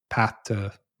a path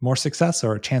to more success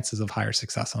or chances of higher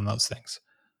success on those things.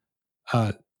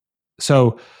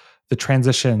 So the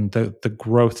transition, the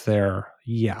growth there,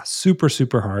 yeah, super,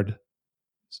 super hard.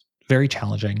 Very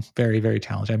challenging, very, very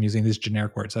challenging. I'm using these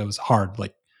generic words. That was hard,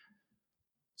 like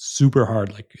super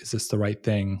hard. Like, is this the right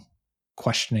thing?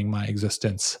 Questioning my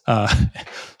existence.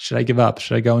 Should I give up?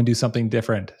 Should I go and do something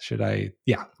different? Should I,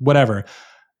 whatever.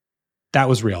 That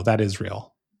was real. That is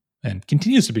real and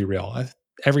continues to be real.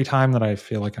 Every time that I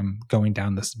feel like I'm going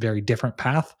down this very different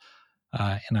path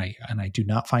and I do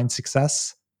not find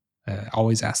success, I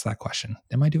always ask that question.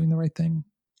 Am I doing the right thing?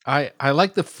 I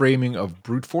like the framing of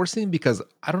brute forcing because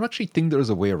I don't actually think there's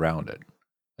a way around it.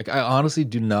 Like, I honestly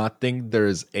do not think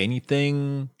there's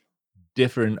anything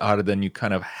different other than you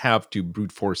kind of have to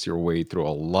brute force your way through a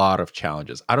lot of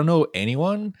challenges. I don't know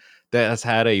anyone that has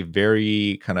had a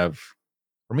very kind of,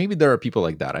 or maybe there are people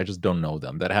like that, I just don't know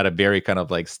them, that had a very kind of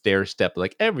like stair step,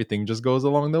 like everything just goes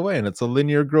along the way and it's a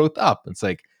linear growth up. It's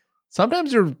like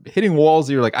sometimes you're hitting walls,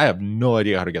 you're like, I have no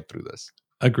idea how to get through this.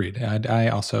 Agreed.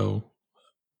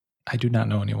 I do not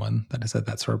know anyone that has had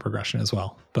that sort of progression as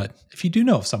well. But if you do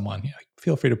know of someone,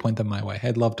 feel free to point them my way.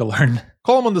 I'd love to learn.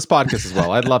 Call them on this podcast as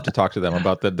well. I'd love to talk to them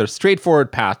about their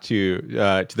straightforward path to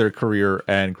their career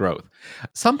and growth.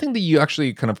 Something that you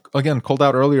actually kind of, again, called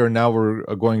out earlier, and now we're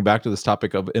going back to this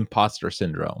topic of imposter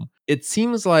syndrome. It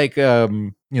seems like,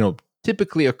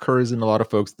 typically occurs in a lot of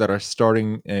folks that are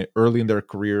starting early in their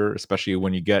career, especially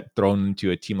when you get thrown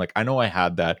into a team. Like, I know I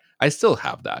had that. I still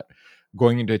have that.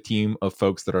 Going into a team of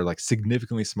folks that are like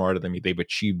significantly smarter than me. They've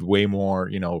achieved way more,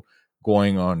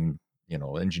 going on,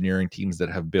 engineering teams that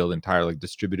have built entire like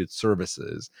distributed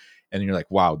services. And you're like,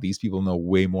 wow, these people know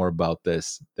way more about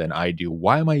this than I do.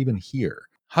 Why am I even here?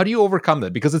 How do you overcome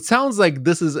that? Because it sounds like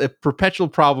this is a perpetual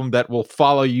problem that will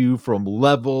follow you from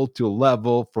level to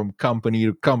level, from company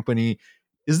to company.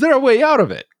 Is there a way out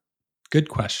of it? Good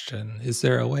question. Is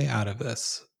there a way out of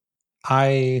this?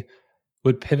 I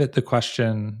would pivot the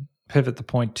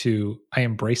point to I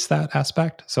embrace that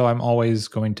aspect. So I'm always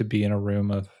going to be in a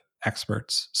room of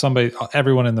experts.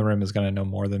 Everyone in the room is going to know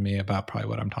more than me about probably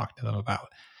what I'm talking to them about.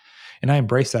 And I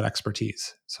embrace that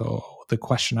expertise. So the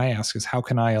question I ask is, how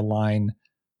can I align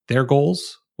their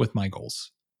goals with my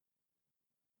goals?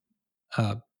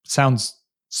 Sounds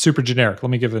super generic. Let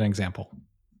me give an example.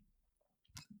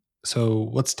 So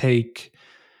let's take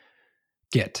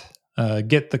Git.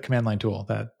 Git, the command line tool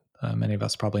that many of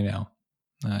us probably know.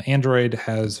 Android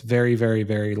has a very,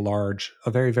 very large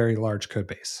code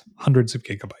base, hundreds of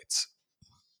gigabytes,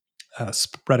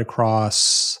 spread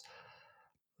across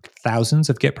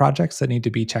thousands of Git projects that need to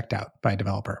be checked out by a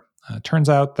developer. Turns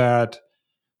out that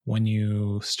when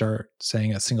you start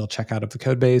saying a single checkout of the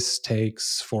code base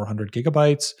takes 400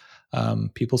 gigabytes,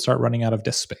 people start running out of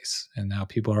disk space. And now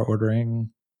people are ordering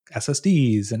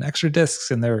SSDs and extra disks,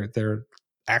 and they're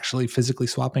actually physically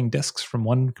swapping disks from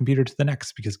one computer to the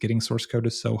next because getting source code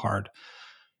is so hard.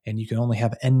 And you can only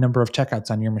have N number of checkouts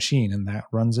on your machine, and that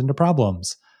runs into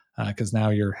problems because now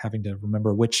you're having to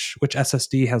remember which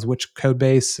SSD has which code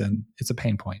base, and it's a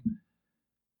pain point.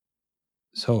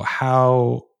 So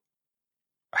how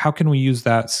can we use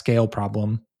that scale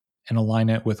problem and align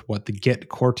it with what the Git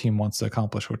core team wants to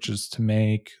accomplish, which is to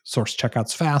make source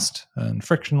checkouts fast and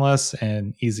frictionless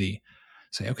and easy?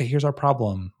 Say, okay, here's our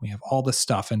problem. We have all this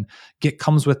stuff, and Git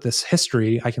comes with this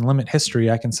history. I can limit history.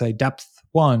 I can say depth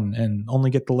 1 and only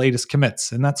get the latest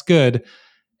commits, and that's good,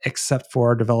 except for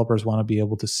our developers want to be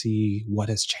able to see what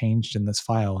has changed in this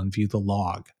file and view the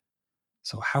log.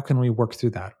 So how can we work through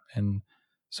that? And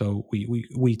so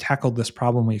we tackled this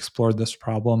problem, we explored this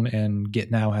problem, and Git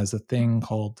now has a thing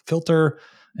called filter.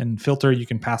 And filter, you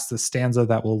can pass this stanza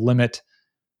that will limit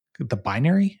the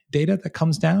binary data that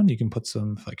comes down. You can put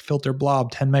some like filter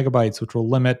blob 10 megabytes, which will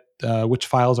limit which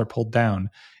files are pulled down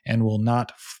and will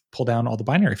not pull down all the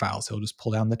binary files. It'll just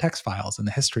pull down the text files and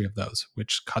the history of those,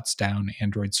 which cuts down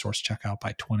Android source checkout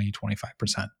by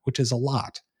 20-25%, which is a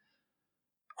lot.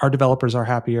 Our developers are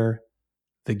happier.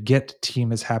 The Git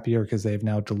team is happier because they've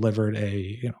now delivered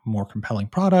a more compelling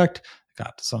product.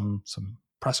 Got some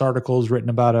press articles written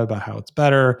about it, about how it's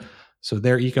better. So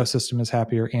their ecosystem is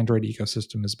happier. Android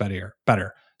ecosystem is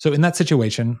better. So in that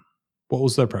situation, what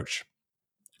was the approach?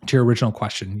 To your original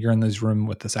question, you're in this room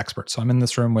with this expert. So I'm in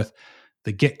this room with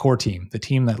the Git core team, the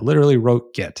team that literally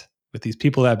wrote Git, with these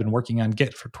people that have been working on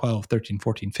Git for 12, 13,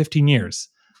 14, 15 years.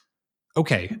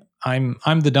 Okay, I'm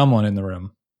the dumb one in the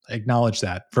room. Acknowledge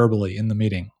that verbally in the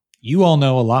meeting. You all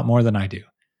know a lot more than I do.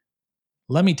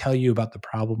 Let me tell you about the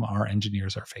problem our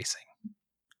engineers are facing.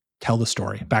 Tell the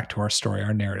story. Back to our story,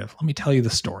 our narrative. Let me tell you the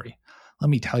story.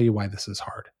 Let me tell you why this is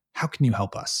hard. How can you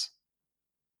help us?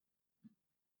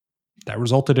 That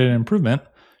resulted in an improvement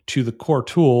to the core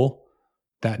tool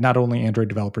that not only Android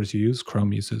developers use,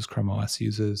 Chrome uses, Chrome OS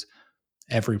uses,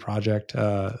 every project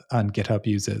on GitHub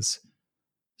uses.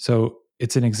 So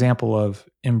it's an example of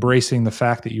embracing the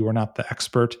fact that you are not the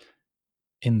expert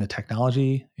in the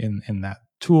technology, in that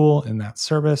tool, in that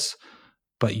service,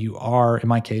 but you are, in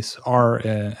my case, are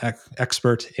an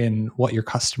expert in what your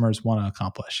customers want to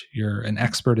accomplish. You're an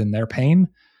expert in their pain.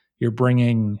 You're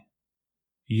bringing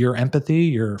your empathy,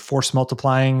 you're force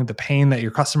multiplying the pain that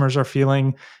your customers are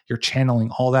feeling. You're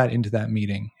channeling all that into that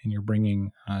meeting, and you're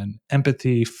bringing an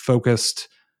empathy-focused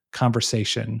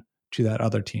conversation to that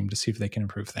other team to see if they can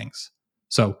improve things.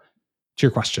 So to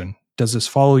your question, does this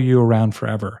follow you around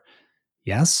forever?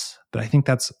 Yes, but I think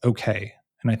that's okay.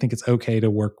 And I think it's okay to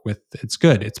work with, it's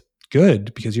good. It's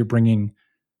good because you're bringing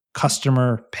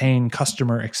customer pain,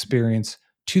 customer experience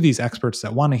to these experts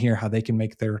that want to hear how they can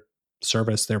make their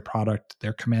service, their product,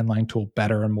 their command line tool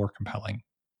better and more compelling.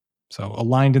 So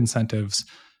aligned incentives,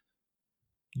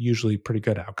 usually pretty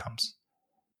good outcomes.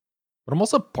 What I'm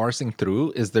also parsing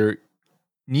through is there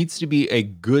needs to be a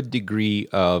good degree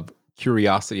of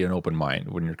curiosity and open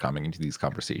mind when you're coming into these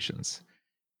conversations.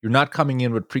 You're not coming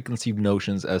in with preconceived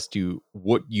notions as to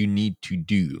what you need to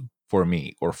do for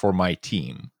me or for my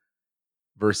team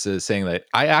versus saying that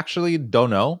I actually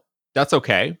don't know. That's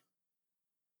okay.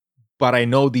 But I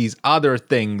know these other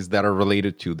things that are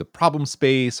related to the problem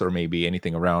space or maybe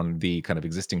anything around the kind of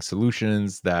existing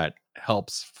solutions that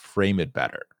helps frame it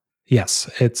better. Yes,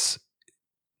 it's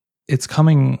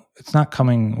not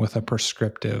coming with a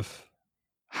prescriptive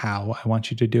how I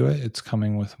want you to do it. It's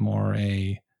coming with more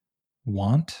a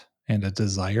want and a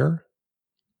desire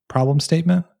problem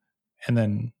statement, and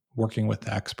then working with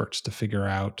the experts to figure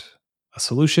out a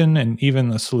solution, and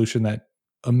even a solution that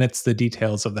omits the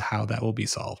details of the how that will be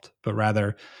solved, but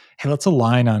rather, hey, let's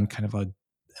align on kind of an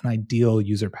ideal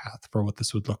user path for what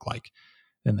this would look like.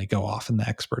 Then they go off and the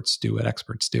experts do what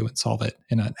experts do and solve it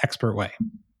in an expert way.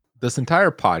 This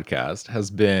entire podcast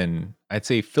has been, I'd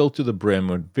say, filled to the brim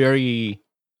with very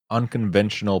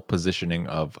unconventional positioning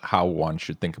of how one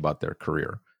should think about their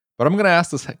career. But I'm going to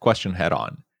ask this question head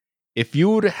on. If you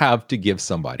would have to give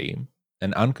somebody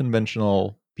an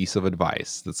unconventional piece of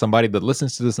advice, that somebody that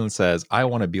listens to this and says, I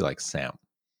want to be like Sam,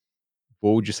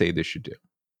 what would you say they should do?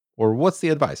 Or what's the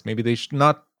advice? Maybe they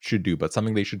should do, but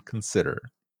something they should consider.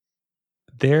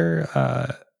 There,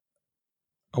 a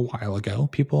while ago,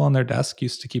 people on their desk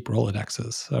used to keep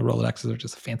Rolodexes. Rolodexes are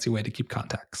just a fancy way to keep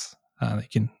contacts that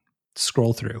you can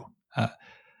scroll through.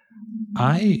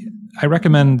 I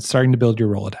recommend starting to build your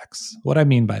Rolodex. What I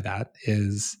mean by that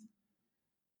is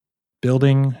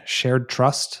building shared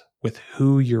trust with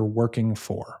who you're working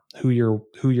for, who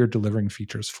you're delivering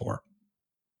features for.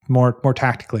 More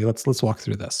tactically, let's walk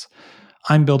through this.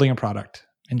 I'm building a product,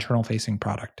 internal facing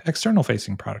product, external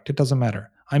facing product. It doesn't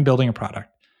matter. I'm building a product.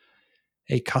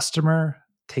 A customer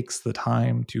takes the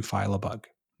time to file a bug.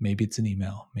 Maybe it's an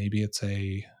email. Maybe it's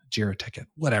a Jira ticket.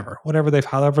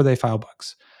 However they file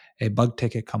bugs. A bug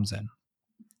ticket comes in.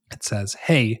 It says,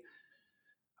 hey,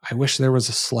 I wish there was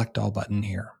a select all button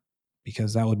here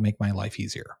because that would make my life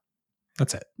easier.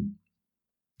 That's it.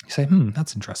 You say,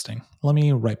 that's interesting. Let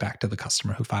me write back to the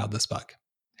customer who filed this bug.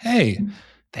 Hey,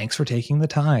 thanks for taking the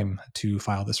time to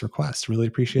file this request. Really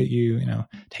appreciate you,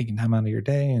 taking time out of your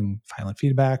day and filing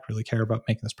feedback. Really care about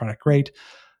making this product great.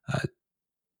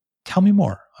 Tell me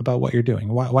more about what you're doing.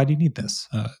 Why do you need this?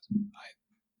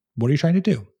 What are you trying to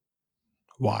do?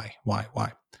 Why?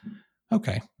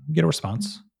 Okay, you get a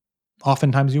response.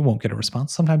 Oftentimes you won't get a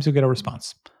response. Sometimes you'll get a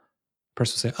response. The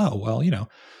person will say, oh, well,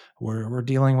 we're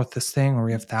dealing with this thing where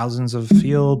we have thousands of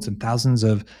fields and thousands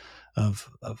of of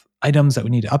items that we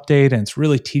need to update, and it's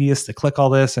really tedious to click all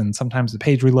this, and sometimes the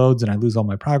page reloads and I lose all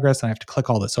my progress and I have to click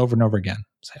all this over and over again.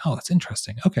 Say, oh, that's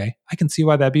interesting. Okay, I can see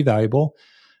why that'd be valuable.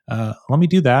 Let me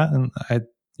do that, and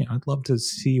I'd love to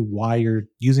see why you're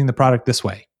using the product this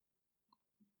way.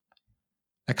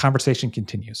 That conversation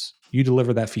continues. You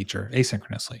deliver that feature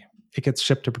asynchronously. It gets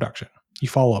shipped to production. You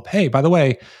follow up. Hey, by the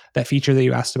way, that feature that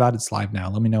you asked about, it's live now.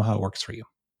 Let me know how it works for you.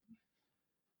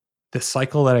 This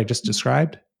cycle that I just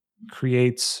described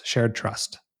creates shared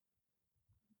trust.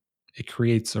 It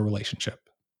creates a relationship.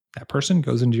 That person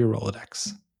goes into your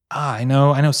Rolodex. I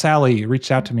know Sally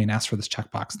reached out to me and asked for this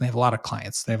checkbox, and they have a lot of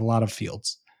clients. They have a lot of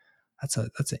fields. That's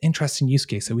an interesting use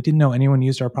case that we didn't know anyone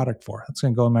used our product for. That's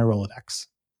going to go in my Rolodex.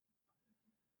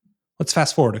 Let's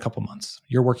fast forward a couple months.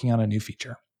 You're working on a new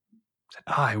feature.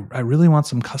 I really want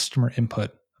some customer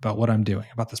input about what I'm doing,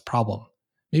 about this problem.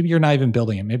 Maybe you're not even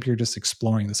building it. Maybe you're just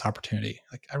exploring this opportunity.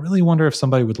 Like, I really wonder if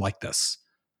somebody would like this.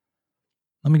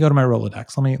 Let me go to my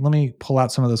Rolodex. Let me pull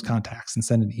out some of those contacts and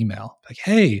send an email. Like,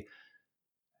 hey,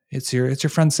 it's your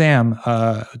friend Sam.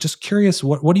 Just curious,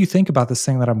 what do you think about this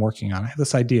thing that I'm working on? I have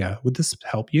this idea. Would this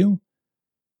help you?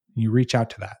 And you reach out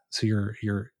to that. So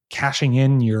you're cashing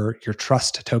in your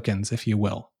trust tokens, if you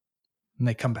will. And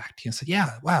they come back to you and say,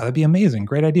 yeah, wow, that'd be amazing.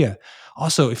 Great idea.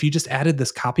 Also, if you just added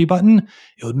this copy button,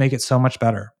 it would make it so much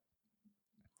better.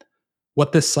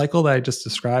 What this cycle that I just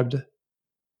described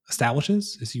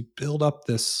establishes is you build up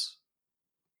this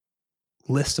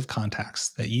list of contacts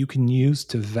that you can use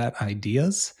to vet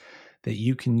ideas, that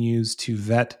you can use to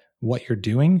vet what you're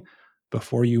doing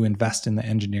before you invest in the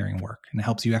engineering work. And it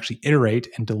helps you actually iterate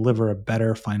and deliver a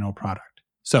better final product.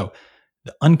 So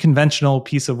the unconventional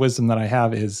piece of wisdom that I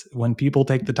have is when people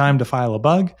take the time to file a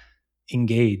bug,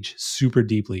 engage super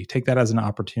deeply. Take that as an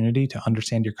opportunity to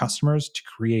understand your customers, to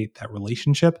create that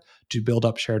relationship, to build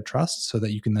up shared trust so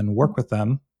that you can then work with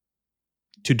them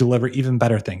to deliver even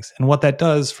better things. And what that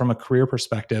does from a career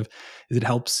perspective is it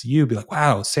helps you be like,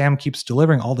 wow, Sam keeps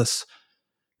delivering all this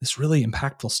really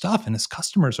impactful stuff, and his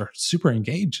customers are super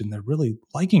engaged and they're really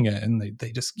liking it. And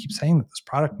they just keep saying that this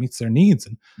product meets their needs.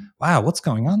 And wow, what's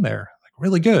going on there?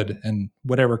 Really good. And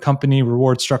whatever company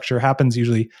reward structure happens,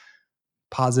 usually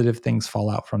positive things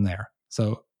fall out from there.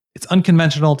 So it's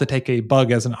unconventional to take a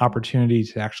bug as an opportunity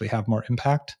to actually have more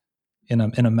impact in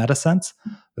a meta sense.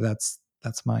 But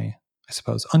that's my, I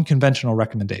suppose, unconventional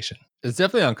recommendation. It's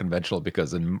definitely unconventional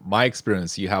because in my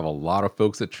experience, you have a lot of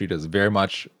folks that treat it as very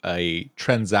much a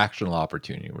transactional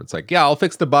opportunity where it's like, yeah, I'll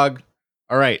fix the bug.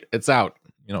 All right, it's out.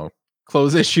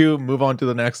 Close issue, move on to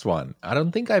the next one. I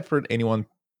don't think I've heard anyone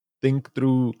think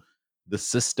through the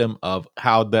system of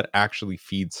how that actually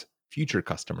feeds future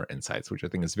customer insights, which I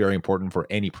think is very important for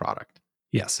any product.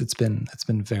 Yes, it's been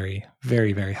very,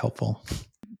 very, very helpful.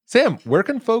 Sam, where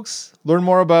can folks learn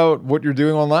more about what you're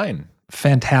doing online?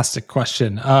 Fantastic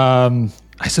question.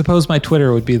 I suppose my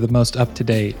Twitter would be the most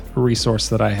up-to-date resource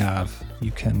that I have.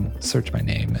 You can search my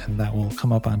name and that will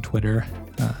come up on Twitter.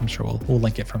 I'm sure we'll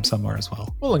link it from somewhere as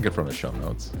well. We'll link it from the show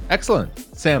notes. Excellent.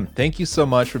 Sam, thank you so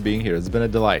much for being here. It's been a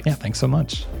delight. Yeah, thanks so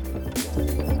much.